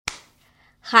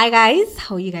Hi guys,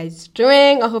 how are you guys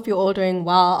doing? I hope you're all doing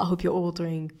well. I hope you're all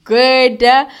doing good.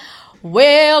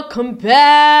 Welcome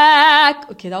back.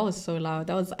 Okay, that was so loud.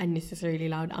 That was unnecessarily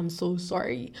loud. I'm so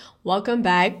sorry. Welcome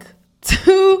back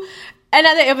to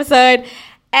another episode.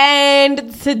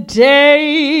 And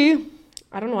today,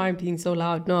 I don't know why I'm being so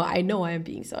loud. No, I know why I'm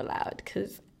being so loud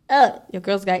because your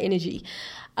girl's got energy.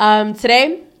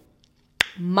 Today,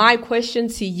 my question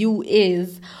to you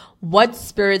is, what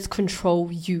spirits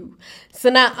control you? So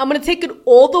now I'm going to take it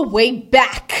all the way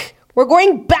back. We're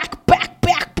going back.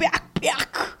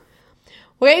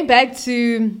 We're going back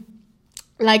to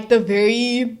like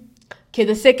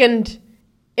the second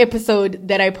episode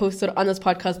that I posted on this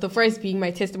podcast. The first being my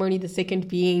testimony. The second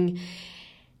being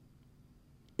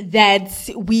that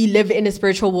we live in a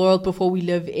spiritual world before we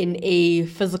live in a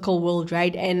physical world,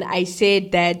 right? And I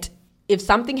said that if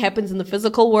something happens in the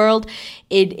physical world,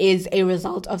 it is a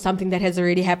result of something that has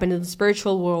already happened in the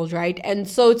spiritual world, right? And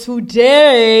so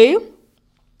today,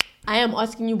 I am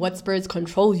asking you what spirits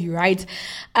control you, right?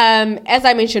 As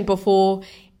I mentioned before,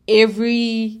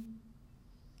 every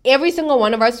single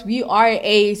one of us, we are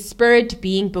a spirit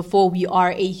being before we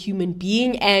are a human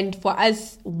being. And for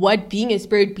us, what being a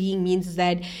spirit being means is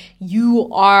that you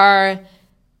are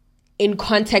in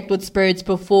contact with spirits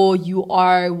before you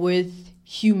are with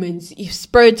humans. If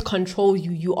spirits control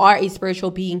you, you are a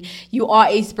spiritual being. You are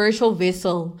a spiritual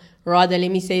vessel. Rather,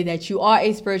 let me say that you are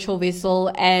a spiritual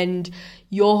vessel, and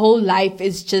your whole life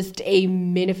is just a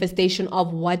manifestation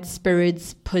of what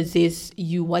spirits possess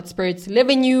you, what spirits live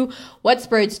in you, what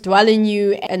spirits dwell in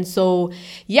you. And so,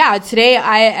 yeah, today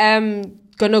I am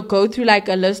gonna go through like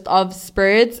a list of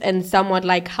spirits and somewhat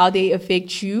like how they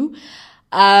affect you.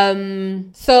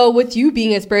 So with you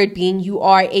being a spirit being, you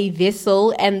are a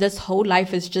vessel, and this whole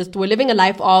life is just, we're living a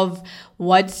life of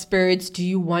what spirits do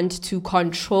you want to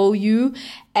control you.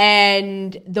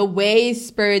 And the way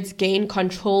spirits gain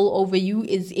control over you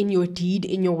is in your deed,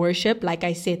 in your worship, like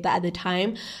I said the other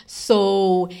time.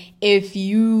 So if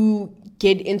you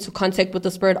get into contact with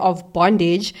the spirit of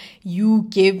bondage, you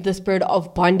give the spirit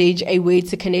of bondage a way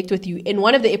to connect with you. In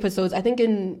one of the episodes, I think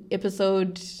in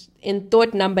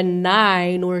thought number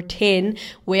 9 or 10,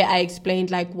 where I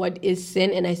explained like what is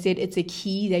sin, and I said it's a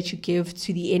key that you give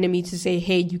to the enemy to say,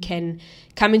 hey, you can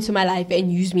come into my life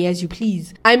and use me as you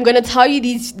please. I'm gonna tell you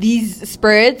these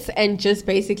spirits and just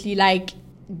basically like,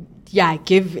 yeah,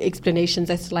 give explanations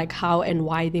as to like how and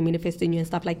why they manifest in you and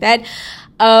stuff like that.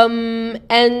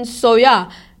 And so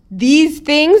yeah, these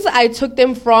things I took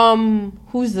them from,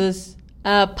 who's this?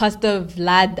 Pastor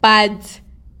Vlad. But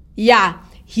yeah,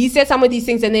 he said some of these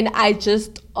things, and then I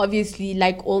just, obviously,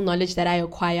 like all knowledge that I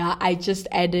acquire, I just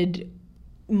added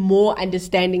more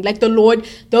understanding. Like the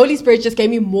Holy Spirit just gave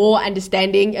me more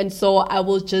understanding, and so I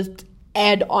will just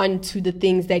add on to the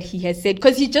things that he has said.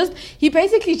 Because he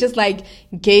basically just like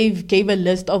gave a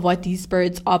list of what these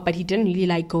spirits are, but he didn't really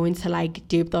like go into like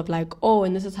depth of like, oh,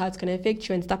 and this is how it's going to affect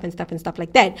you and stuff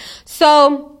like that.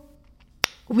 So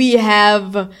we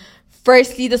have,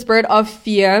 firstly, the spirit of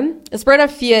fear. The spirit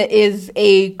of fear is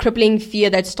a crippling fear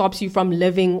that stops you from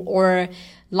living, or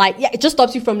like, yeah, it just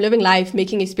stops you from living life,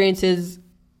 making new experiences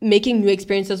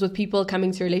with people,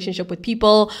 coming to relationship with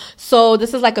people. So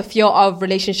this is like a fear of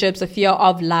relationships, a fear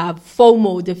of love,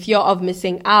 FOMO, the fear of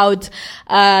missing out,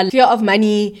 fear of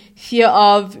money, fear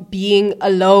of being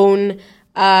alone,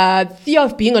 fear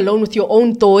of being alone with your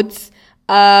own thoughts,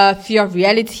 fear of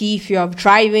reality, fear of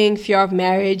driving, fear of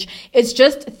marriage. It's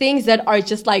just things that are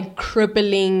just like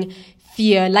crippling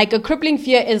fear. Like a crippling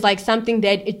fear is like something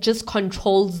that it just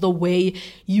controls the way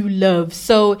you live.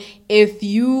 So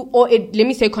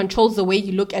controls the way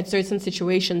you look at certain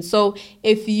situations. So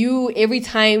every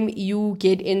time you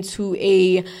get into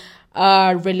a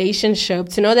relationship,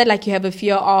 to know that like you have a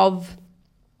fear of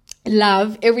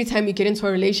love, every time you get into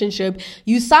a relationship,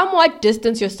 you somewhat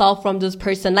distance yourself from this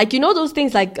person. Like, you know, those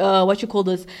things like,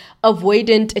 avoidant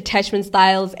attachment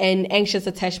styles and anxious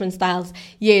attachment styles.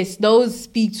 Yes, those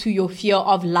speak to your fear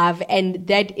of love, and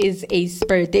that is a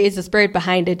spirit. There is a spirit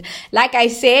behind it. Like I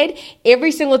said,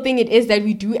 every single thing it is that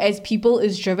we do as people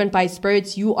is driven by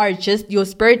spirits. Your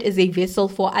spirit is a vessel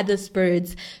for other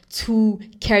spirits to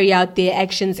carry out their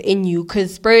actions in you,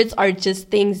 because spirits are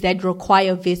just things that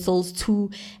require vessels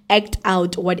to act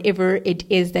out whatever it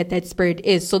is that spirit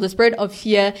is. So the spirit of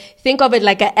fear, think of it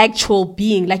like an actual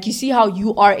being. Like, you see how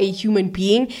you are a human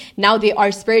being. Now there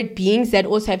are spirit beings that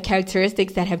also have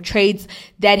characteristics, that have traits,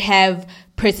 that have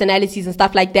personalities and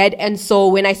stuff like that. And so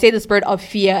when I say the spirit of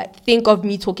fear, think of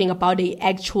me talking about a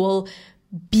actual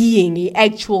being, an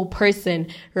actual person,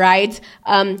 right?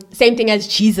 Same thing as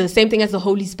Jesus, same thing as the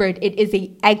Holy Spirit. It is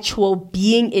an actual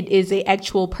being. It is an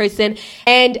actual person.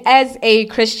 And as a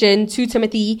Christian, 2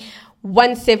 Timothy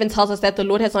 1:7 tells us that the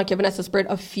Lord has not given us a spirit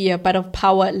of fear, but of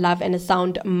power, love, and a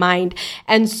sound mind.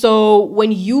 And so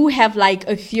when you have like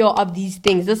a fear of these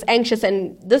things, this anxious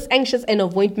and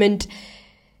avoidant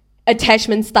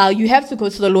attachment style, you have to go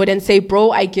to the Lord and say,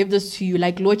 bro, I give this to you.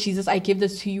 Like, Lord Jesus, I give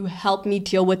this to you. Help me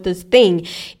deal with this thing.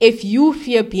 If you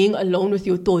fear being alone with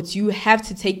your thoughts, you have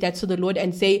to take that to the Lord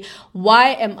and say, why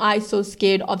am I so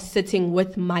scared of sitting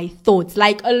with my thoughts?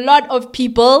 Like, a lot of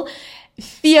people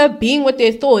fear being with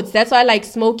their thoughts. That's why like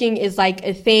smoking is like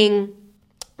a thing.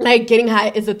 Like getting high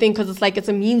is a thing because it's like it's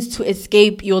a means to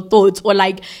escape your thoughts, or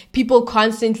like people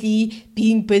constantly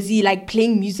being busy like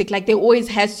playing music. Like there always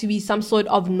has to be some sort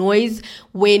of noise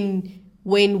when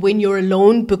you're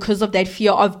alone because of that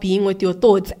fear of being with your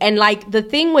thoughts. And like the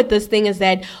thing with this thing is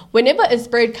that whenever a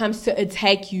spirit comes to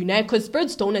attack you, now, because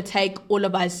spirits don't attack all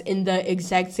of us in the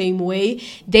exact same way,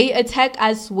 they attack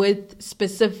us with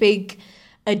specific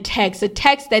attacks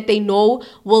that they know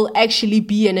will actually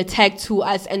be an attack to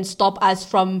us and stop us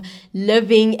from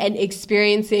living and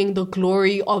experiencing the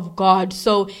glory of God.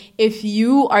 So if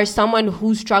you are someone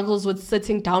who struggles with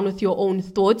sitting down with your own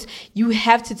thoughts, you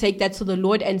have to take that to the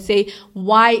Lord and say,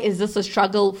 why is this a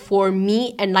struggle for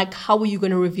me? And like, how are you going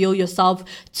to reveal yourself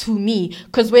to me?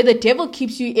 Because where the devil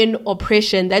keeps you in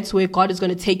oppression, that's where God is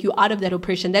going to take you out of that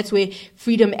oppression. That's where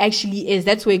freedom actually is.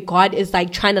 That's where God is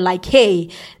like trying to like, hey,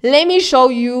 let me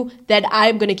show you that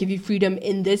I'm going to give you freedom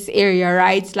in this area,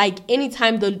 right? Like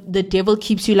anytime the devil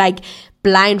keeps you like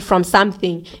blind from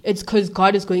something, it's because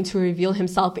God is going to reveal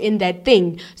himself in that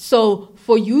thing. So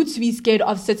for you to be scared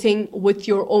of sitting with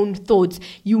your own thoughts,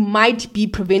 you might be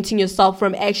preventing yourself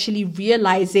from actually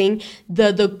realizing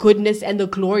the goodness and the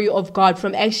glory of God,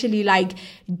 from actually like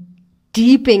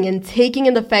deeping and taking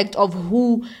in the fact of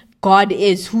who God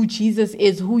is, who Jesus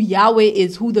is, who Yahweh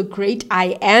is, who the great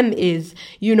I am is,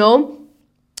 you know?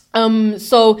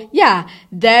 So yeah,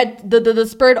 that the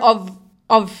spirit of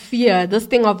fear, this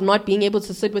thing of not being able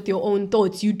to sit with your own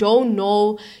thoughts, you don't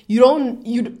know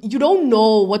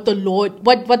what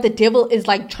the devil is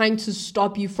like trying to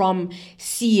stop you from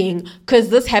seeing. Because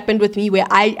this happened with me where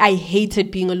I hated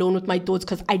being alone with my thoughts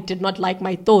because I did not like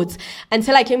my thoughts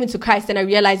until I came into Christ and I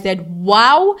realized that,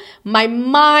 wow, my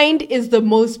mind is the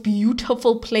most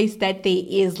beautiful place that there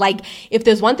is. Like if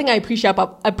there's one thing I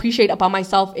appreciate about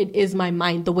myself, it is my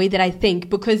mind, the way that I think,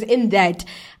 because in that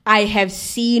I have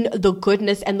seen the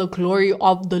goodness and the glory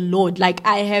of the Lord. Like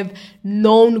I have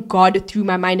known God through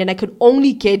my mind, and I could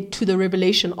only get to the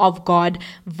revelation of God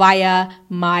via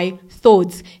my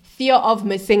thoughts. Fear of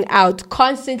missing out,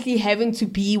 constantly having to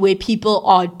be where people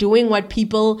are, doing what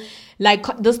people like,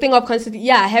 this thing of constantly,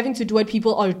 having to do what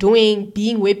people are doing,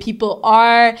 being where people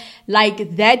are,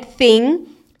 like that thing.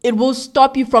 It will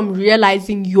stop you from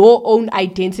realizing your own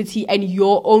identity and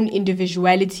your own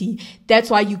individuality. That's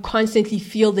why you constantly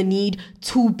feel the need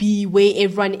to be where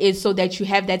everyone is, so that you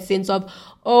have that sense of,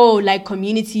 oh, like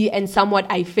community and somewhat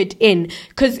I fit in.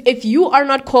 Because if you are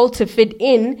not called to fit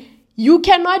in, you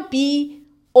cannot be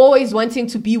always wanting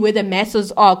to be where the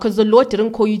masses are, because the Lord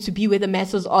didn't call you to be where the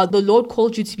masses are. The Lord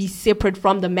called you to be separate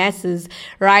from the masses,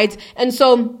 right? And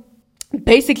so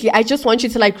basically, I just want you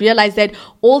to like realize that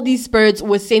all these spirits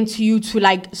were sent to you to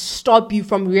like stop you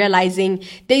from realizing.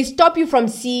 They stop you from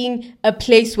seeing a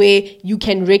place where you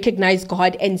can recognize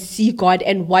God and see God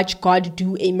and watch God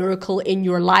do a miracle in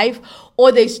your life,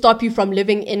 or they stop you from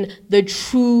living in the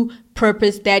true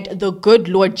purpose that the good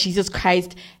Lord Jesus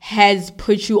Christ has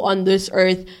put you on this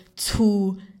earth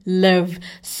to live.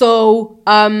 So,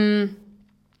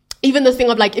 even this thing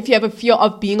of like, if you have a fear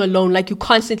of being alone, like you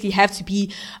constantly have to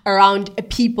be around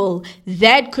people,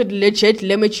 that could legit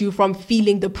limit you from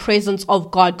feeling the presence of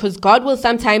God. Because God will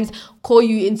sometimes call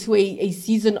you into a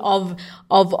season of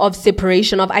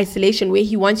separation, of isolation, where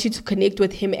he wants you to connect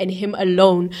with him and him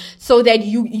alone, so that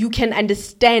you can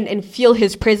understand and feel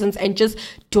his presence and just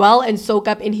dwell and soak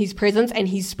up in his presence and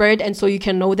his spirit. And so you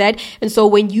can know that. And so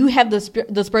when you have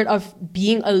the spirit of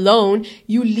being alone,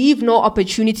 you leave no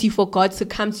opportunity for God to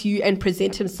come to you and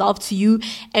present himself to you,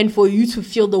 and for you to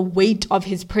feel the weight of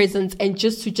his presence, and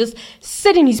just to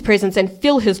sit in his presence and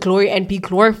feel his glory and be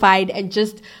glorified and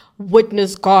just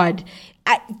witness God.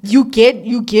 You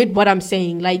get what I'm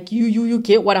saying. Like you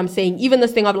get what I'm saying. Even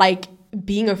this thing of like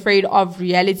being afraid of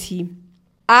reality,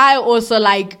 I also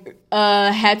like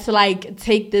had to like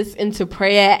take this into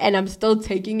prayer, and I'm still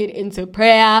taking it into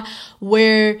prayer,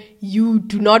 where you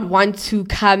do not want to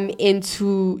come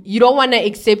into, you don't want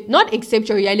to not accept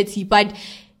your reality, but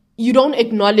you don't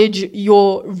acknowledge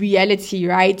your reality,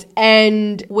 right?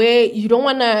 And where you don't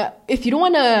want to, if you don't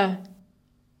want to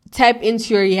tap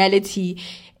into your reality,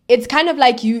 it's kind of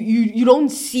like you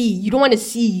don't want to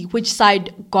see which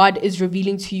side God is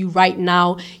revealing to you right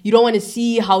now. You don't want to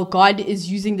see how God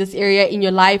is using this area in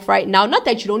your life right now. Not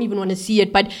that you don't even want to see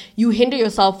it, but you hinder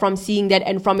yourself from seeing that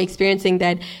and from experiencing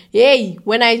that. Hey,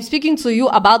 when I'm speaking to you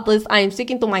about this, I am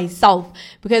speaking to myself,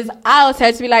 because I also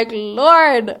have to be like,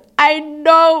 Lord, I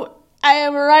know I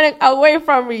am running away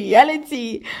from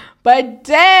reality, but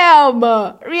damn,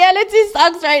 reality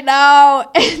sucks right now.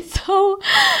 And so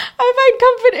I find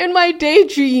comfort in my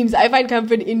daydreams. I find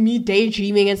comfort in me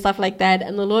daydreaming and stuff like that.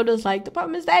 And the Lord was like, the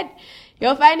problem is that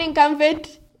you're finding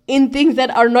comfort in things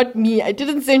that are not me. I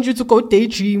didn't send you to go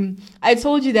daydream. I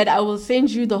told you that I will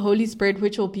send you the Holy Spirit,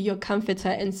 which will be your comforter.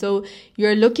 And so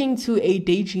you're looking to a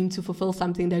daydream to fulfill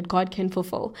something that God can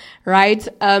fulfill, right?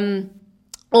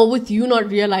 Or with you not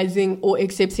realizing or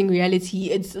accepting reality,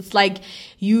 it's like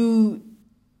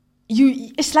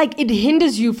it's like it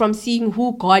hinders you from seeing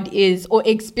who God is or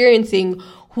experiencing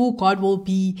who God will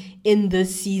be in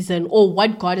this season, or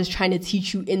what God is trying to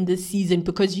teach you in this season,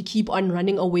 because you keep on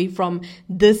running away from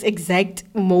this exact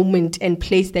moment and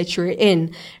place that you're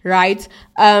in, right?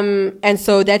 And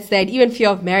so that's that. Even fear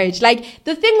of marriage. Like,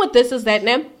 the thing with this is that,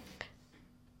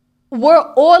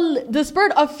 the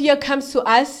spirit of fear comes to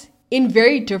us in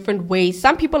very different ways.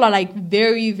 Some people are like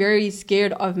very, very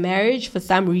scared of marriage for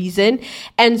some reason.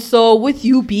 And so with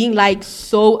you being like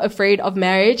so afraid of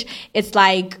marriage, it's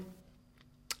like,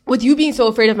 with you being so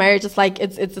afraid of marriage, it's like,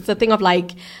 it's a thing of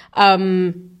like,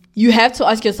 you have to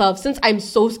ask yourself, since I'm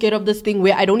so scared of this thing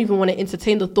where I don't even want to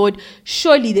entertain the thought,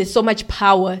 surely there's so much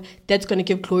power that's going to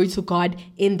give glory to God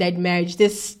in that marriage.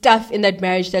 There's stuff in that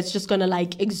marriage that's just going to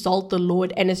like exalt the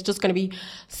Lord, and it's just going to be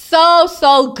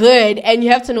so good. And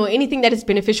you have to know, anything that is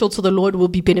beneficial to the Lord will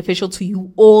be beneficial to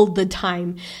you all the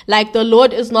time. Like, the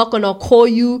Lord is not going to call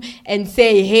you and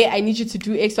say, hey, I need you to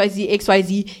do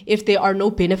XYZ if there are no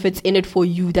benefits in it for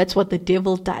you. That's what the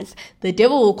devil does. The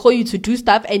devil will call you to do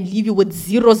stuff and leave you with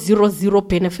zero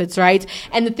benefits, right?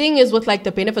 And the thing is, with like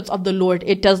the benefits of the Lord,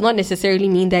 it does not necessarily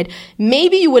mean that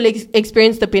maybe you will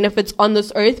experience the benefits on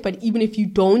this earth, but even if you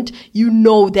don't, you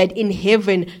know that in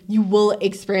heaven you will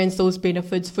experience those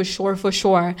benefits for sure.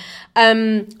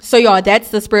 So yeah, that's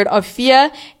the spirit of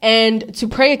fear. And to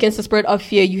pray against the spirit of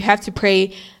fear, you have to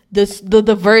pray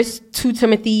the verse 2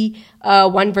 Timothy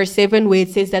 1 verse 7, where it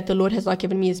says that the Lord has not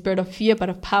given me a spirit of fear, but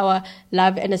of power,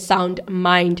 love, and a sound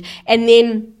mind. And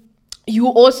then you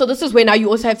also, this is where now you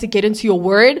also have to get into your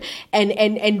word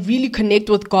and really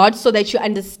connect with God, so that you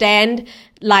understand,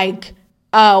 like,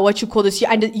 what you call this, you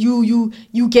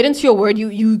get into your word,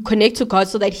 you connect to God,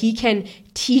 so that he can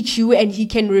teach you and he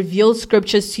can reveal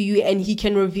scriptures to you, and he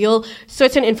can reveal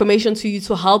certain information to you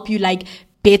to help you like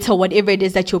better whatever it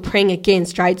is that you're praying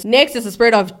against, right? Next is the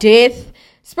spirit of death.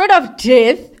 Spirit of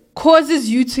death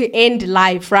causes you to end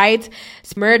life, right?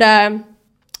 Murder.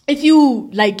 If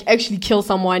you like actually kill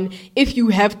someone, if you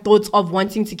have thoughts of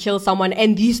wanting to kill someone,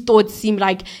 and these thoughts seem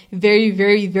like very,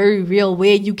 very, very real,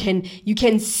 where you can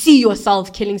see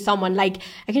yourself killing someone, like,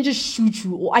 I can just shoot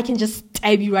you, or I can just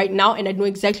stab you right now, and I know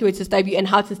exactly where to stab you and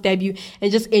how to stab you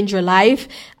and just end your life.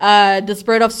 The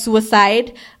spirit of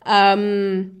suicide,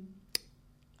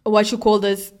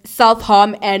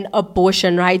 self-harm and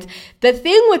abortion, right? The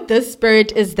thing with this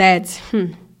spirit is that,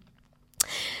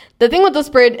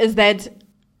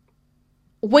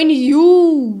 when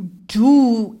you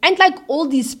do, and like all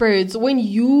these spirits, when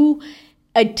you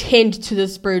attend to the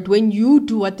spirit, when you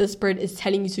do what the spirit is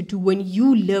telling you to do, when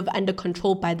you live under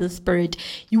control by the spirit,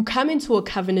 you come into a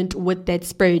covenant with that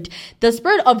spirit. The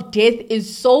spirit of death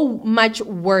is so much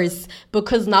worse,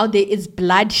 because now there is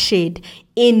bloodshed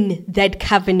in that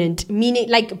covenant, meaning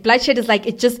like bloodshed is like,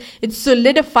 it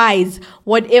solidifies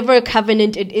whatever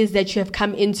covenant it is that you have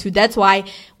come into. That's why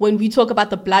when we talk about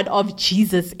the blood of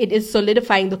Jesus, it is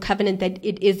solidifying the covenant that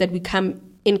it is that we come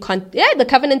in the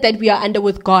covenant that we are under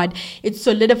with God. It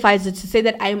solidifies it to say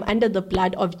that I am under the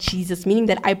blood of Jesus, meaning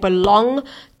that I belong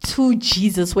to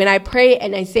Jesus. When I pray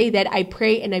and I say that I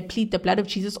pray and I plead the blood of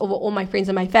Jesus over all my friends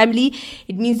and my family,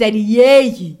 it means that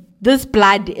this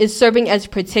blood is serving as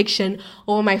protection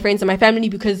over my friends and my family,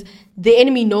 because the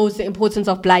enemy knows the importance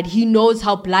of blood. He knows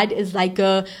how blood is like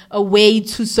a way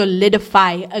to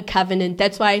solidify a covenant.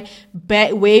 That's why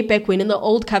way back when in the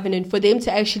old covenant, for them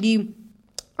to actually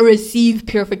receive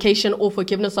purification or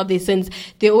forgiveness of their sins,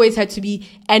 there always had to be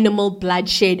animal blood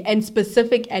shed, and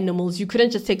specific animals. You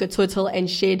couldn't just take a turtle and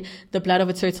shed the blood of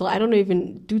a turtle. I don't know,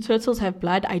 even do turtles have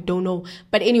blood? I don't know.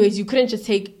 But anyways, you couldn't just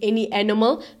take any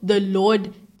animal. The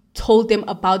Lord told them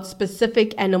about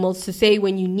specific animals to say,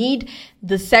 when you need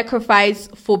the sacrifice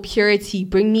for purity,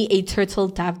 bring me a turtle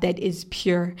dove that is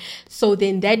pure. So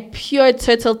then that pure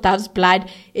turtle dove's blood,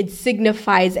 it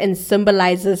signifies and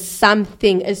symbolizes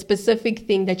something, a specific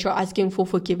thing that you're asking for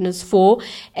forgiveness for,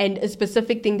 and a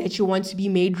specific thing that you want to be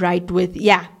made right with.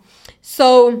 Yeah.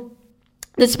 So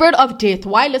the spirit of death,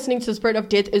 why listening to the spirit of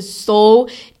death is so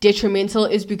detrimental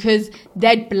is because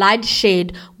that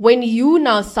bloodshed, when you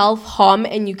now self-harm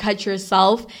and you cut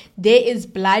yourself, there is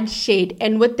bloodshed.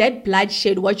 And with that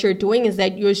bloodshed, what you're doing is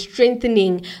that you're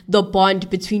strengthening the bond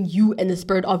between you and the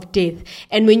spirit of death.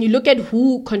 And when you look at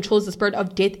who controls the spirit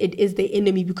of death, it is the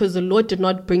enemy, because the Lord did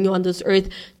not bring you on this earth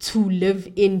to live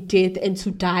in death and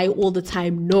to die all the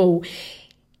time. No.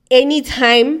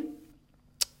 Anytime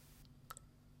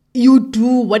you do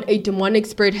what a demonic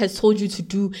spirit has told you to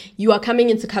do, you are coming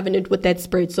into covenant with that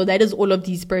spirit. So that is all of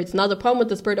these spirits. Now, the problem with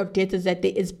the spirit of death is that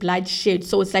there is bloodshed.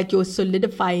 So it's like you're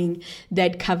solidifying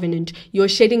that covenant. You're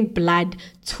shedding blood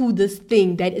to this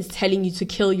thing that is telling you to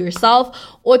kill yourself,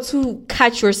 or to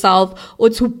cut yourself, or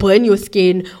to burn your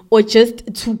skin, or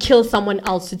just to kill someone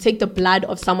else, to take the blood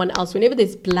of someone else. Whenever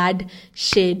there's blood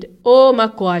shed, oh my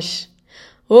gosh,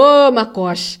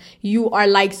 you are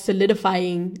like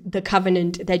solidifying the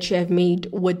covenant that you have made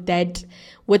with that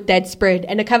spirit.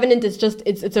 And a covenant is just,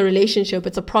 it's a relationship,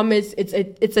 it's a promise,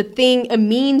 it's a thing, a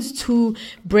means to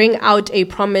bring out a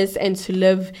promise and to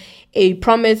live a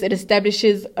promise. It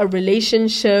establishes a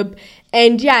relationship.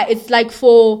 And yeah, it's like,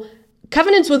 for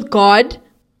covenants with God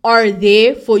are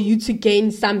there for you to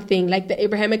gain something. Like the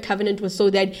Abrahamic covenant was so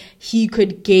that he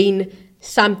could gain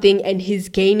something, and his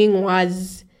gaining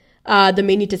was the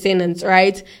many descendants,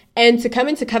 right? And to come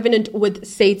into covenant with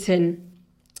Satan,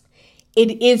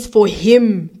 it is for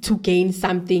him to gain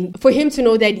something, for him to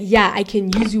know that, yeah, I can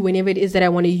use you whenever it is that I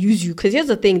want to use you. Because here's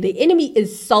the thing, the enemy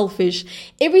is selfish.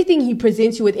 Everything he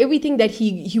presents you with, everything that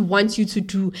he wants you to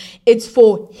do, it's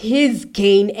for his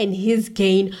gain and his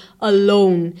gain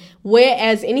alone.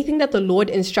 Whereas anything that the Lord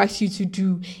instructs you to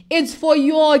do, it's for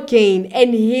your gain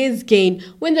and his gain.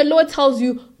 When the Lord tells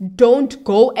you, don't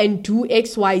go and do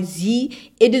X, Y,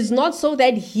 Z, it is not so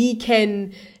that he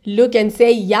can look and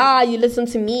say, yeah, you listen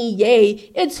to me,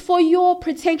 yay. It's for your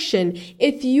protection.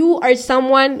 If you are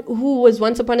someone who was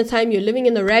once upon a time, you're living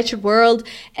in the ratchet world,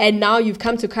 and now you've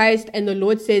come to Christ, and the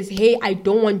Lord says, hey, I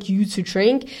don't want you to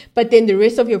drink, but then the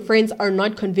rest of your friends are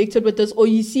not convicted with this, or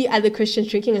you see other Christians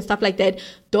drinking and stuff like that,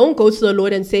 don't go to the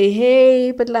Lord and say,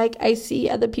 hey, but like, I see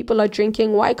other people are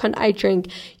drinking, why can't I drink?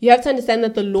 You have to understand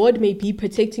that the Lord may be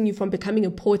protecting you from becoming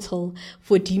a portal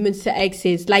for demons to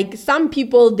access. Like some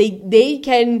people,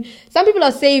 some people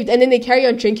are saved and then they carry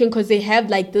on drinking because they have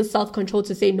like this self-control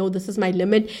to say, no, this is my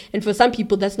limit. And for some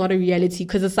people, that's not a reality,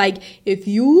 because it's like, if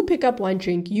you pick up one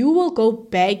drink, you will go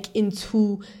back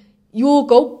to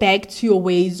your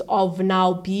ways of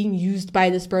now being used by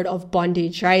the spirit of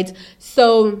bondage, right?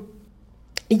 So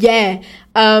yeah,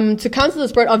 to counter the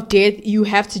spirit of death, you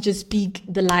have to just speak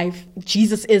the life.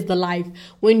 Jesus is the life.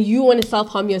 When you want to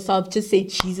self-harm yourself, just say,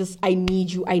 Jesus, I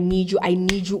need you, I need you, I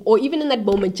need you. Or even in that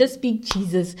moment, just speak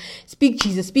Jesus, until.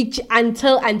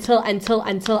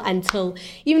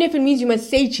 Even if it means you must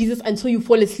say Jesus until you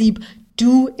fall asleep,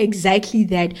 do exactly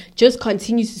that. Just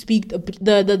continue to speak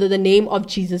the name of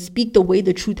Jesus. Speak the way,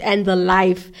 the truth, and the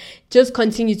life. Just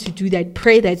continue to do that.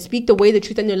 Pray that. Speak the way, the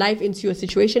truth, and your life into your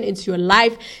situation, into your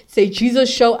life. Say,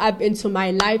 Jesus, show up into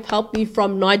my life. Help me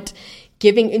from not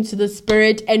giving into the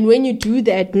spirit. And when you do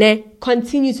that,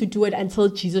 continue to do it until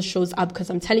Jesus shows up, because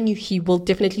I'm telling you, he will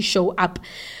definitely show up.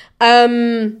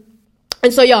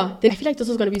 And so, yeah, then I feel like this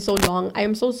is going to be so long. I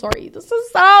am so sorry. This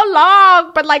is so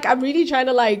long. But, like, I'm really trying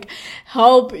to, like,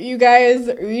 help you guys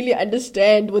really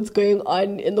understand what's going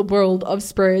on in the world of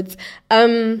spirits.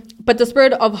 But the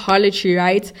spirit of harlotry,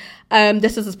 right?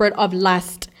 This is the spirit of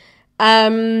lust.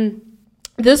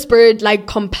 This spirit, like,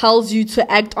 compels you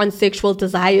to act on sexual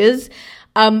desires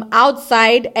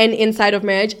outside and inside of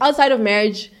marriage. Outside of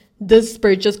marriage, this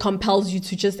spirit just compels you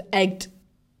to just act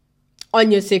on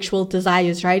your sexual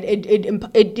desires, right?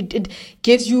 It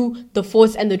gives you the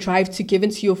force and the drive to give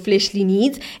into your fleshly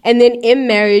needs. And then in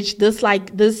marriage, this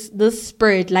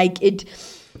spirit, like, it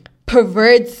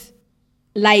perverts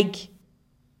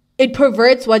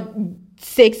what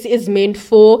sex is meant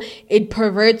for. It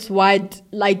perverts what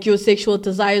like your sexual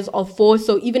desires are for.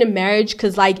 So even in marriage,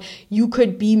 because like you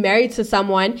could be married to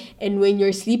someone and when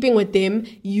you're sleeping with them,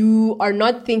 you are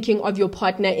not thinking of your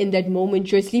partner in that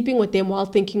moment. You're sleeping with them while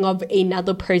thinking of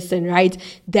another person, right?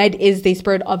 That is the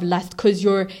spirit of lust, because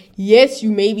yes,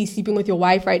 you may be sleeping with your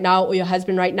wife right now or your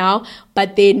husband right now,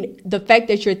 but then the fact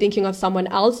that you're thinking of someone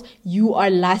else, you are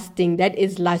lusting. That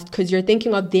is lust, because you're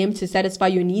thinking of them to satisfy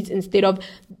your needs instead of,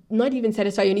 not even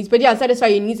satisfy your needs, but yeah, satisfy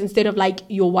your needs instead of like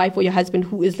your wife or your husband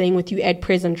who is laying with you at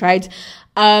present, right?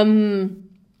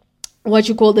 What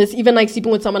you call this, even like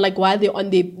sleeping with someone like while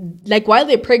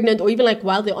they're pregnant or even like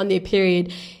while they're on their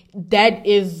period, that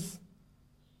is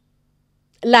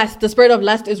lust. The spirit of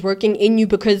lust is working in you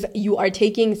because you are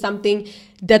taking something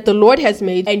that the Lord has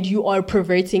made and you are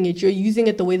perverting it. You're using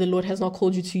it the way the Lord has not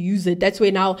called you to use it. That's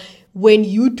where now, when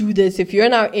you do this, if you're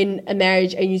now in a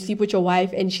marriage and you sleep with your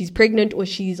wife and she's pregnant or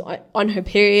she's on her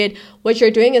period, what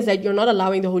you're doing is that you're not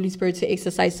allowing the Holy Spirit to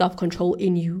exercise self-control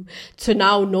in you. To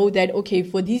now know that, okay,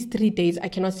 for these 3 days, I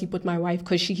cannot sleep with my wife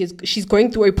because she's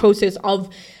going through a process of,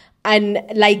 and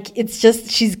like it's just,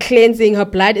 she's cleansing, her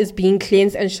blood is being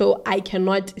cleansed, and so I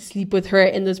cannot sleep with her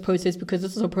in this process because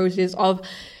this is a process of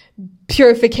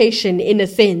purification in a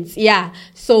sense. Yeah.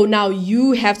 So now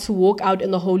you have to walk out in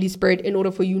the Holy Spirit in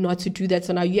order for you not to do that.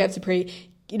 So now you have to pray,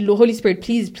 Holy Spirit,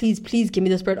 please give me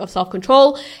the spirit of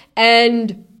self-control.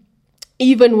 And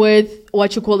even with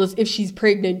what you call this, if she's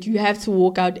pregnant, you have to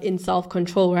walk out in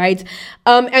self-control, right?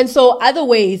 And so other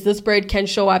ways the spirit can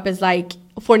show up is like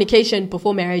fornication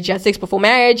before marriage, sex before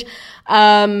marriage,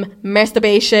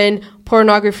 masturbation,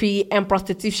 pornography, and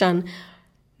prostitution.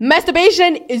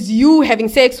 Masturbation is you having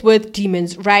sex with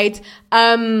demons, right?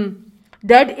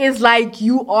 That is like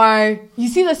you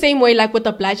see the same way like with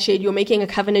the bloodshed, you're making a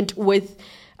covenant with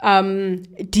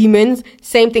demons.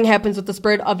 Same thing happens with the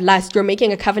spirit of lust. You're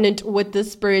making a covenant with the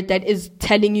spirit that is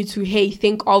telling you to, hey,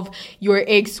 think of your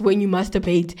ex when you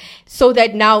masturbate. So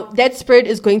that now that spirit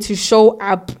is going to show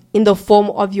up in the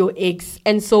form of your ex.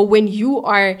 And so when you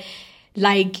are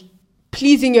like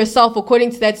pleasing yourself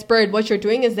according to that spirit, what you're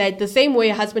doing is that the same way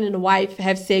a husband and a wife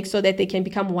have sex so that they can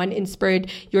become one in spirit,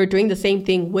 you're doing the same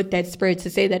thing with that spirit to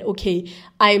say that, okay,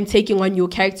 I am taking on your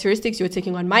characteristics, you're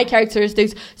taking on my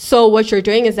characteristics. So what you're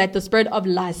doing is that the spirit of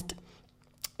lust,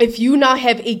 if you now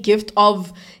have a gift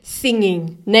of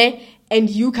singing, and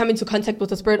you come into contact with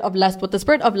the spirit of lust, what the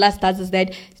spirit of lust does is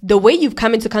that the way you've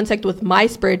come into contact with my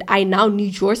spirit, I now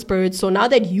need your spirit. So now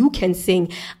that you can sing,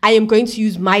 I am going to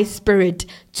use my spirit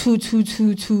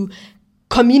to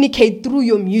communicate through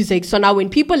your music. So now when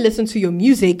people listen to your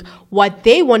music, what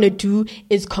they want to do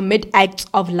is commit acts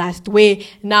of lust, where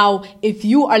now if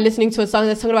you are listening to a song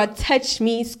that's talking about touch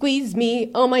me, squeeze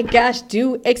me, oh my gosh,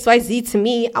 do XYZ to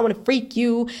me, I want to freak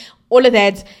you, all of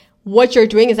that, what you're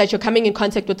doing is that you're coming in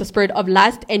contact with the spirit of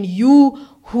lust, and you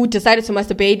who decided to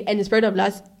masturbate and the spirit of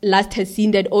lust has seen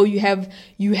that, oh, you have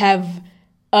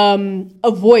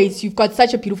a voice, you've got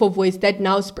such a beautiful voice that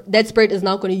now that spirit is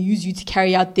now going to use you to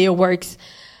carry out their works.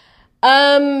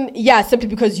 Simply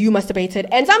because you masturbated.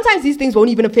 And sometimes these things won't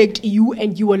even affect you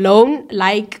and you alone.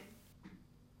 Like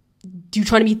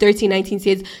Deuteronomy 13:19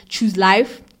 says, choose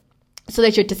life so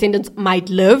that your descendants might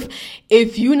live.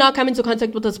 If you now come into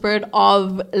contact with the spirit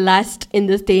of lust in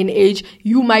this day and age,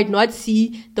 you might not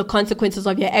see the consequences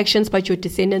of your actions, but your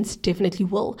descendants definitely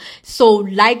will. So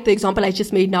like the example I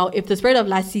just made now, if the spirit of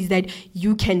lust sees that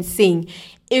you can sing,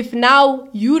 if now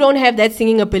you don't have that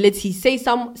singing ability, say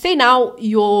now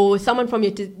you're someone from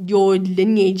your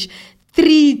lineage,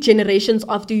 3 generations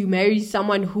after you marry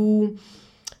someone who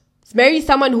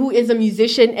is a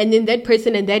musician, and then that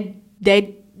person and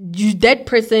that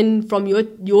person from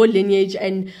your lineage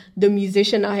and the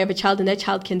musician now have a child, and that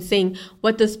child can sing.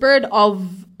 What the spirit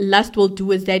of lust will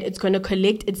do is that it's going to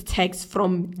collect its text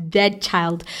from that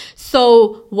child.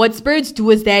 So what spirits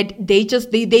do is that they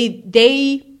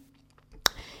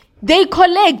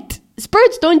collect.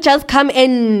 Spirits don't just come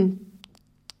and,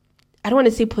 I don't want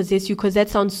to say possess you because that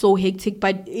sounds so hectic,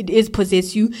 but it is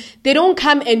possess you. They don't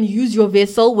come and use your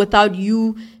vessel without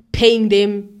you paying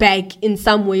them back in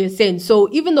some way or sense. So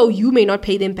even though you may not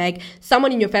pay them back,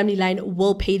 someone in your family line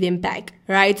will pay them back,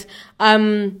 right?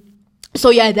 So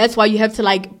yeah, that's why you have to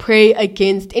like pray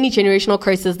against any generational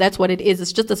curses. That's what it is.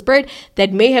 It's just a spirit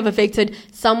that may have affected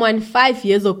someone 5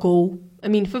 years ago.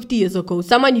 50 years ago,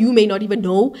 someone you may not even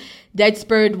know. That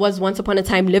spirit was once upon a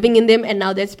time living in them, and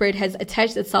now that spirit has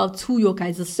attached itself to your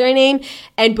guys' surname.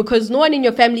 And because no one in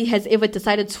your family has ever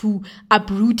decided to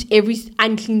uproot every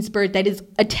unclean spirit that is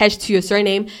attached to your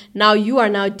surname, now you are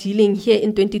now dealing here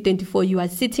in 2024. You are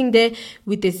sitting there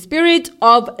with the spirit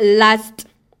of lust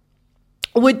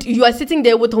you are sitting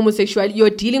there with homosexuality, you're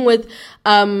dealing with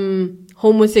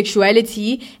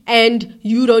homosexuality, and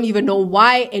you don't even know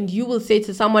why, and you will say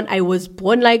to someone, I was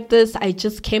born like this, I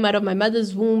just came out of my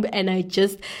mother's womb and I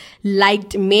just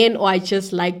liked men, or I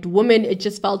just liked women, it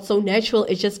just felt so natural,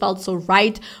 it just felt so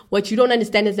right. What you don't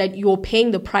understand is that you're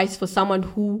paying the price for someone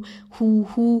who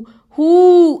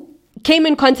came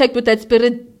in contact with that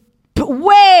spirit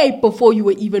way before you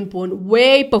were even born,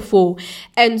 way before.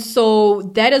 And so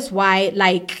that is why,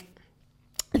 like,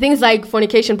 things like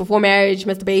fornication before marriage,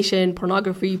 masturbation,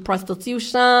 pornography,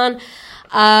 prostitution,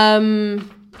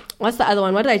 what's the other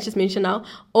one? What did I just mention now?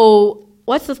 Oh,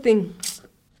 what's this thing?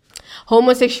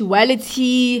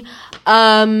 Homosexuality,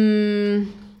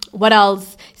 what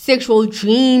else? Sexual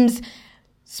dreams,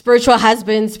 spiritual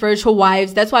husbands, spiritual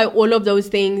wives. That's why all of those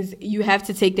things, you have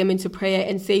to take them into prayer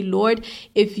and say, Lord,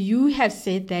 if you have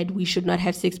said that we should not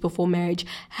have sex before marriage,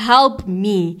 help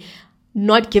me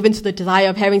not given to the desire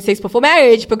of having sex before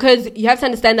marriage, because you have to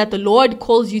understand that the Lord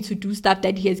calls you to do stuff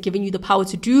that he has given you the power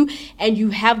to do, and you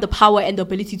have the power and the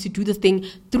ability to do this thing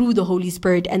through the Holy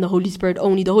Spirit, and the Holy Spirit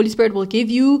only. The Holy Spirit will give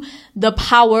you the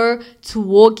power to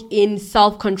walk in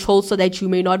self-control so that you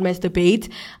may not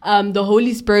masturbate. The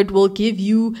Holy Spirit will give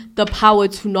you the power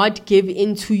to not give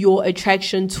into your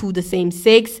attraction to the same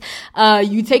sex.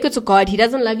 You take it to God. He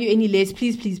doesn't love you any less.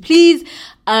 Please, please, please.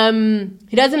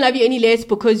 He doesn't love you any less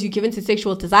because you're given to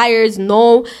sexual desires.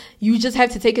 No, you just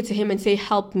have to take it to him and say,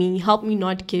 help me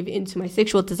not give into my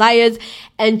sexual desires,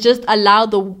 and just allow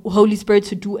the Holy Spirit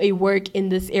to do a work in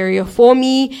this area for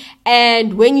me.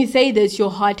 And when you say this,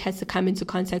 your heart has to come into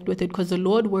contact with it, because the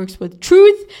Lord works with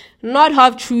truth, not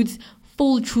half truths,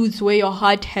 full truths, where your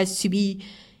heart has to be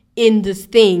in this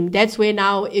thing. That's where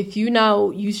now, if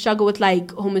you struggle with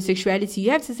like homosexuality,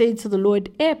 you have to say to the Lord,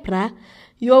 brah,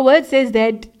 your word says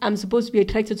that I'm supposed to be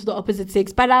attracted to the opposite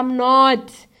sex, but I'm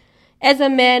not. As a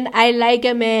man, I like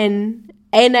a man,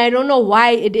 and I don't know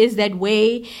why it is that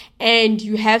way. And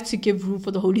you have to give room for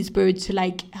the Holy Spirit to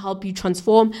like help you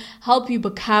transform, help you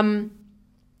become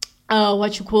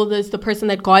the person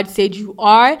that God said you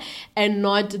are, and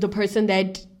not the person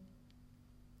that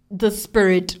the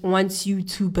Spirit wants you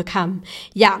to become.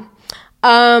 Yeah.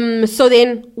 So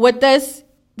then with this,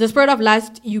 the spirit of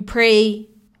lust, you pray.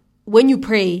 When you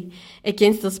pray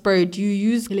against the spirit, you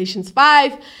use Galatians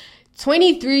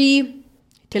 5:23,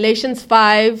 Galatians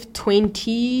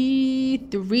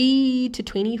 5:23 to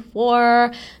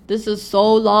 24. This is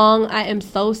so long. I am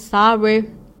so sorry.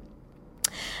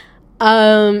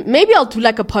 Maybe I'll do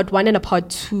like a part 1 and a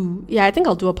part 2. Yeah, I think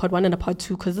I'll do a part 1 and a part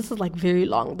 2, because this is like very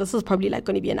long. This is probably like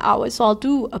going to be an hour. So I'll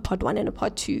do a part 1 and a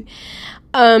part 2.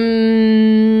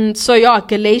 So yeah,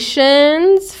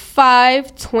 Galatians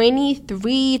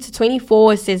 5:23 to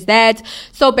 24 says that.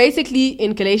 So basically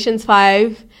in Galatians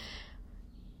 5,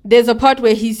 there's a part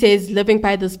where he says living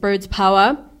by the Spirit's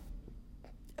power.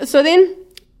 So then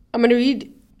I'm going to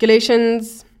read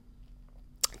Galatians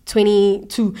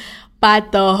 22.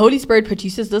 But the Holy Spirit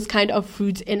produces this kind of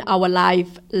fruit in our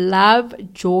life: love,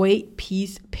 joy,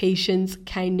 peace, patience,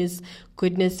 kindness,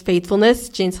 goodness, faithfulness,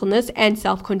 gentleness, and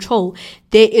self-control.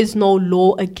 There is no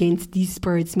law against these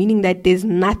spirits, meaning that there's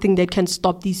nothing that can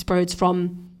stop these spirits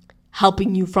from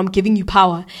helping you, from giving you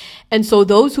power. And so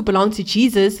those who belong to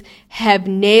Jesus have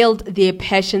nailed their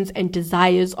passions and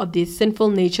desires of their sinful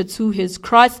nature to his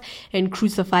cross and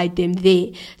crucified them there.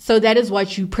 So that is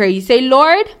what you pray. You say,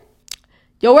 Lord,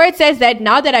 your word says that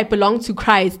now that I belong to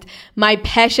Christ, my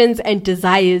passions and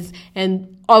desires and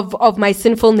of my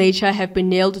sinful nature have been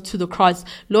nailed to the cross.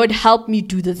 Lord, help me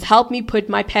do this. Help me put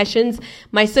my passions,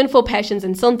 my sinful passions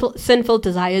and sinful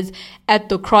desires at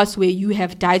the cross where you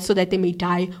have died, so that they may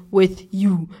die with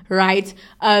you, right?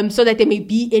 So that they may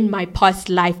be in my past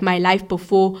life, my life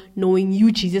before knowing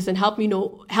you, Jesus, and help me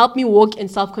walk in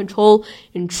self-control,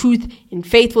 in truth, in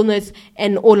faithfulness,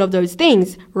 and all of those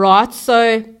things, right?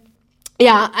 So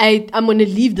yeah, I'm going to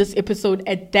leave this episode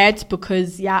at that,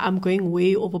 because I'm going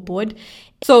way overboard.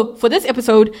 So for this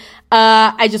episode,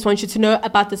 I just want you to know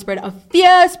about the spirit of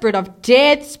fear, spirit of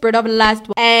death, spirit of lust.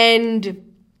 And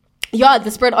the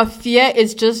spirit of fear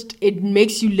is it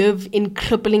makes you live in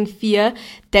crippling fear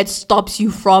that stops you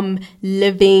from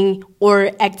living or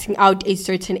acting out a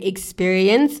certain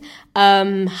experience.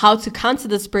 How to counter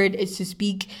the spirit is to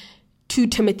speak 2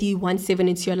 Timothy 1:7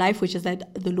 into your life, which is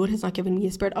that the Lord has not given me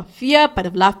a spirit of fear, but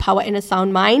of love, power, and a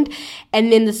sound mind.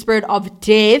 And then the spirit of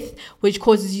death, which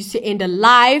causes you to end a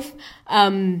life.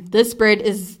 This spirit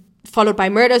is followed by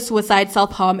murder, suicide,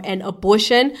 self-harm, and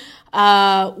abortion.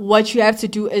 what you have to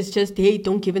do is just, hey,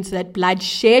 don't give into that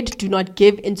bloodshed. Do not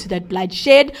give into that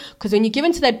bloodshed, because when you give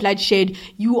into that bloodshed,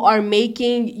 you are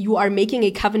making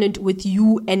a covenant with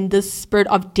you and the spirit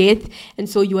of death, and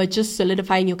so you are just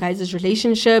solidifying your guys'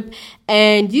 relationship,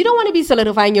 and you don't want to be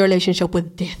solidifying your relationship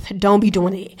with death. Don't be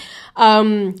doing it.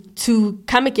 To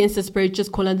come against the spirit,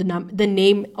 just call on the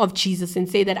name of Jesus and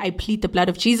say that I plead the blood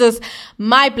of Jesus.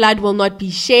 My blood will not be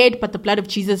shed, but the blood of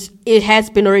Jesus, it has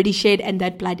been already shed, and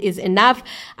that blood is enough.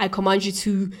 I command you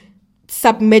to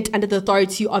submit under the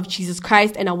authority of Jesus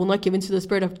Christ, and I will not give into the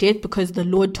spirit of death, because the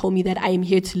Lord told me that I am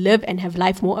here to live and have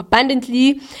life more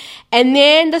abundantly. And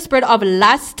then the spirit of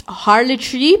lust,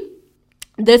 harlotry.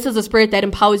 This is a spirit that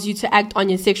empowers you to act on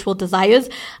your sexual desires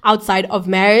outside of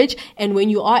marriage. And when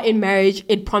you are in marriage,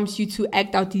 it prompts you to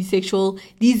act out these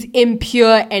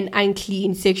impure and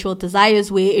unclean sexual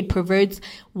desires, where it perverts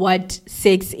what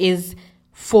sex is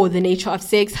for, the nature of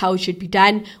sex, how it should be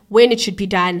done, when it should be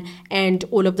done, and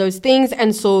all of those things.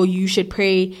 And so you should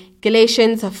pray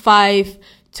Galatians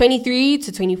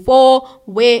 5:23-24,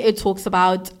 where it talks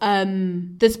about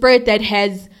the spirit that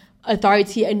has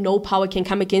authority and no power can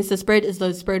come against the spirit is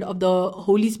the spirit of the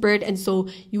Holy Spirit. And so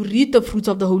you read the fruits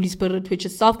of the Holy Spirit, which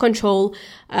is self-control.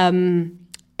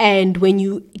 And when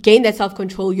you gain that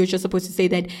self-control, you're just supposed to say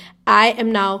that I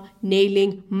am now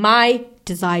nailing my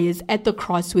desires at the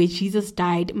cross where Jesus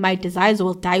died. My desires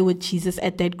will die with Jesus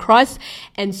at that cross.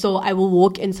 And so I will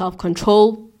walk in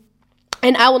self-control,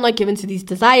 and I will not give in to these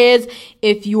desires.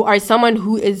 If you are someone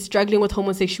who is struggling with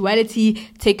homosexuality,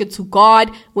 take it to God.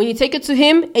 When you take it to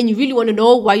Him and you really want to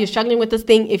know why you're struggling with this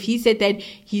thing, if He said that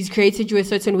He's created you a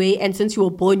certain way, and since you were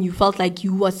born, you felt like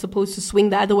you were supposed to swing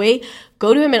the other way,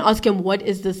 go to Him and ask Him, what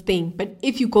is this thing? But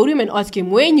if you go to Him and ask Him,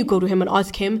 when you go to Him and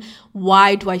ask Him,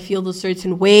 why do I feel this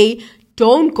certain way?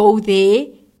 Don't go there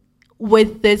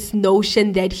with this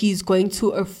notion that He's going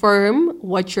to affirm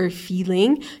what you're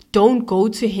feeling. Don't go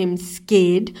to Him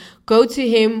scared. Go to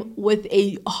Him with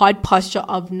a hard posture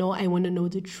of, no, I want to know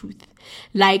the truth.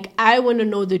 Like, I want to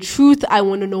know the truth. I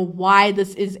want to know why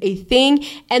this is a thing.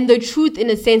 And the truth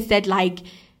in a sense that, like,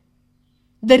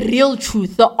 the real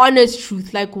truth, the honest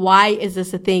truth, like, why is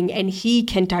this a thing? And He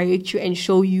can direct you and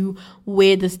show you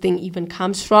where this thing even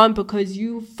comes from, because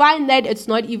you find that it's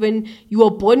not even, you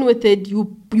were born with it.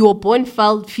 You were born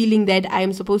feeling that I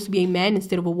am supposed to be a man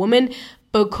instead of a woman,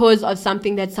 because of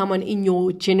something that someone in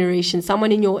your generation,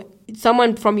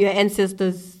 someone from your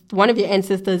ancestors, one of your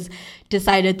ancestors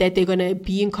decided that they're going to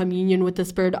be in communion with the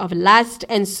spirit of lust.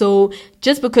 And so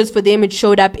just because for them it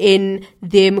showed up in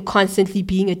them constantly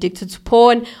being addicted to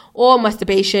porn or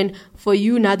masturbation, for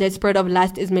you now that spirit of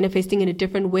lust is manifesting in a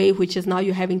different way, which is now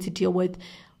you're having to deal with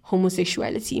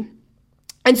homosexuality.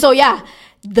 And so, yeah,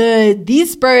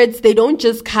 these spirits, they don't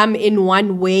just come in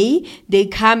one way. They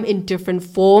come in different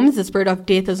forms. The spirit of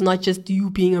death is not just you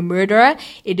being a murderer.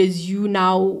 It is you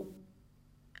now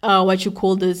what you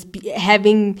call this,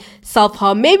 having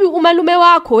self-harm. Maybe umalume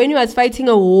wako, when you was fighting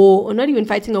a war, or not even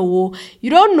fighting a war,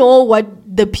 you don't know what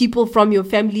the people from your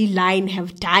family line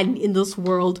have done in this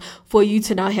world for you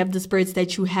to now have the spirits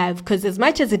that you have. Because as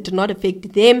much as it did not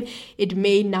affect them, it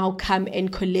may now come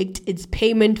and collect its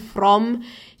payment from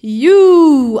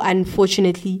you,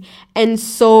 unfortunately. And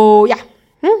so, yeah,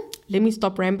 let me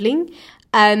stop rambling.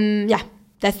 Yeah,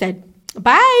 that's that.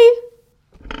 Bye.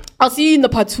 I'll see you in the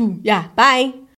part 2. Yeah, bye.